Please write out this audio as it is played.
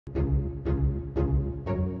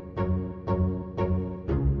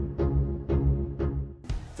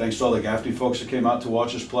thanks to all the Gaffney folks that came out to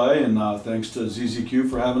watch us play, and thanks to ZZQ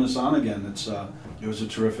for having us on again. It was a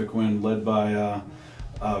terrific win, led by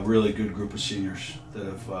a really good group of seniors that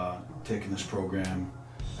have taken this program,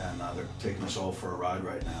 and they're taking us all for a ride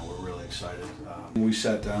right now. We're really excited. We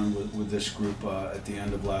sat down with this group at the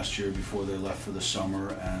end of last year before they left for the summer,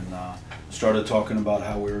 and started talking about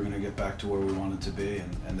how we were going to get back to where we wanted to be,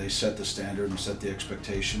 and they set the standard and set the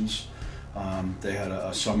expectations. They had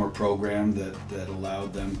a summer program that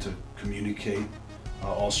allowed them to communicate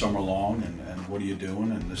all summer long, and what are you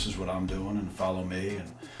doing, and this is what I'm doing, and follow me. And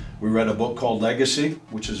we read a book called Legacy,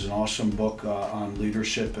 which is an awesome book on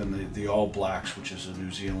leadership and the All Blacks, which is a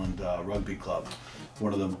New Zealand rugby club,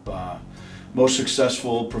 one of the most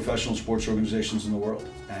successful professional sports organizations in the world.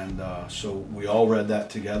 And so we all read that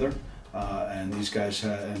together, and these guys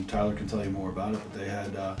had, and Tyler can tell you more about it, but they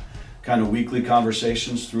had kind of weekly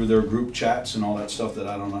conversations through their group chats and all that stuff that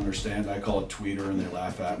I don't understand. I call it Tweeter, and they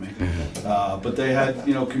laugh at me. But they had,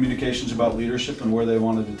 communications about leadership and where they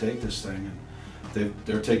wanted to take this thing, and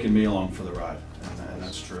they're taking me along for the ride, and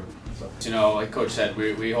that's true. So. Like Coach said,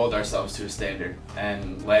 we hold ourselves to a standard,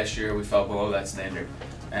 and last year we fell below that standard.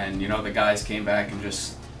 And the guys came back and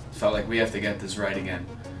just felt like we have to get this right again.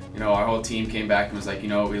 Our whole team came back and was like,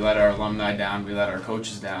 we let our alumni down, we let our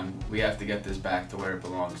coaches down. We have to get this back to where it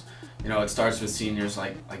belongs. It starts with seniors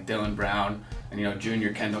like Dylan Brown and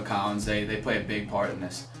junior Kendall Collins. They play a big part in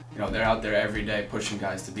this. They're out there every day pushing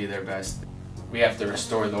guys to be their best. We have to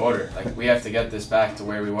restore the order. Like, we have to get this back to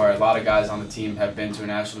where we were. A lot of guys on the team have been to a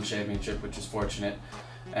national championship, which is fortunate,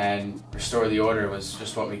 and restore the order was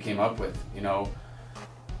just what we came up with.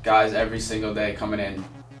 Guys every single day coming in,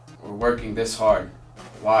 we're working this hard.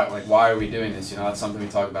 Why are we doing this? That's something we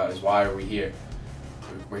talk about, is why are we here?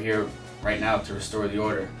 We're here right now to restore the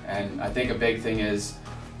order. And I think a big thing is,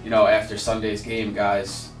 after Sunday's game,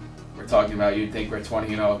 guys, we're talking about, you'd think we're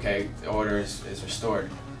 20, okay, the order is restored.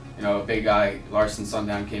 A big guy, Larson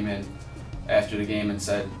Sundown, came in after the game and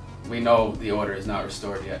said, we know the order is not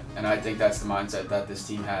restored yet. And I think that's the mindset that this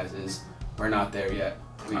team has, is we're not there yet.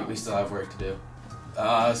 We still have work to do.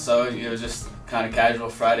 So just kind of casual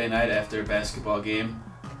Friday night after a basketball game.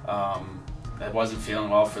 I wasn't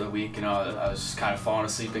feeling well for the week. I was just kind of falling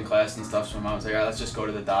asleep in class and stuff. So my mom was like, all right, let's just go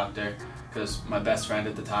to the doctor, because my best friend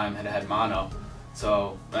at the time had mono.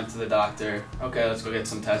 So went to the doctor. Okay, let's go get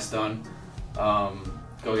some tests done.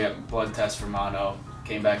 Go get blood tests for mono.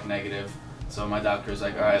 Came back negative. So my doctor was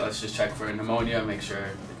like, all right, let's just check for pneumonia, make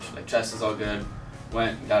sure the chest is all good.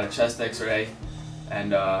 Went, got a chest X-ray,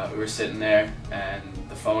 and we were sitting there, and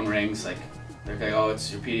the phone rings. Like, they're like, oh,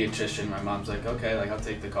 it's your pediatrician. My mom's like, okay, I'll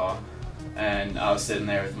take the call. And I was sitting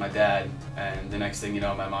there with my dad, and the next thing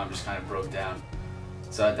my mom just kind of broke down.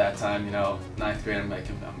 So at that time, 9th grade, I'm like,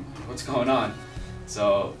 what's going on?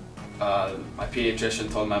 So my pediatrician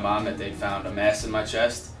told my mom that they'd found a mass in my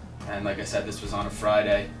chest, and like I said, this was on a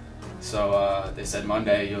Friday. So they said,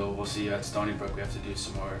 Monday, we'll see you at Stony Brook. We have to do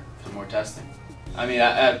some more testing. I mean,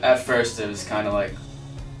 at first it was kind of like,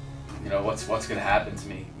 what's going to happen to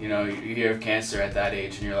me? You hear of cancer at that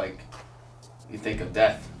age, and you're like, you think of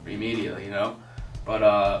death immediately,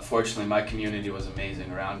 But fortunately, my community was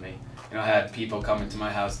amazing around me. I had people coming to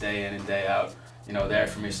my house day in and day out, there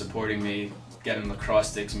for me, supporting me, getting lacrosse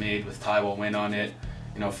sticks made with Ty will win on it,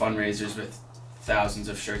 fundraisers with thousands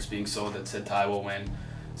of shirts being sold that said Ty will win.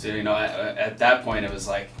 So, at that point, it was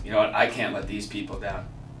like, I can't let these people down.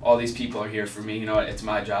 All these people are here for me. It's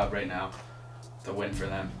my job right now to win for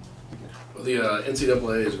them. Well, the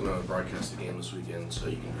NCAA is going to broadcast the game this weekend, so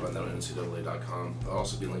you can find that on ncaa.com. It'll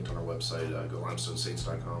also be linked on our website,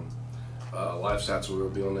 golimestonesaints.com. Live stats will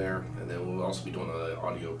be on there, and then we'll also be doing an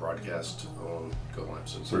audio broadcast on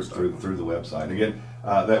golimestonesaints.com. Through the website. Again,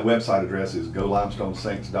 that website address is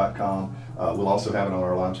golimestonesaints.com. We'll also have it on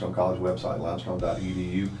our Limestone College website,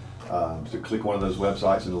 limestone.edu. So click one of those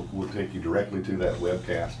websites, and we'll take you directly to that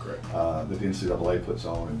webcast that the NCAA puts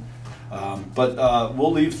on. But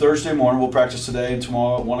we'll leave Thursday morning. We'll practice today and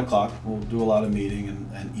tomorrow at 1 o'clock. We'll do a lot of meeting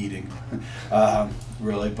and eating,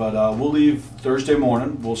 really. But we'll leave Thursday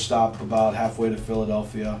morning. We'll stop about halfway to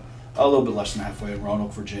Philadelphia, a little bit less than halfway in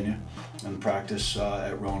Roanoke, Virginia, and practice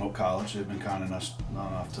at Lacrosse College. They've been kind enough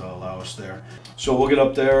to allow us there. So we'll get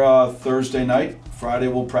up there Thursday night. Friday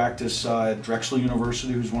we'll practice at Drexel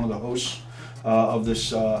University, who's one of the hosts of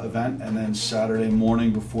this event. And then Saturday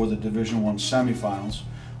morning before the Division I semifinals,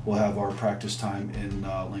 we'll have our practice time in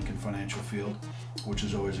Lincoln Financial Field, which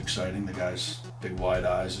is always exciting. The guys, big wide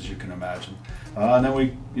eyes, as you can imagine. And then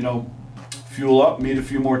we, fuel up, meet a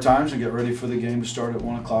few more times, and get ready for the game to start at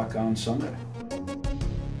 1 o'clock on Sunday.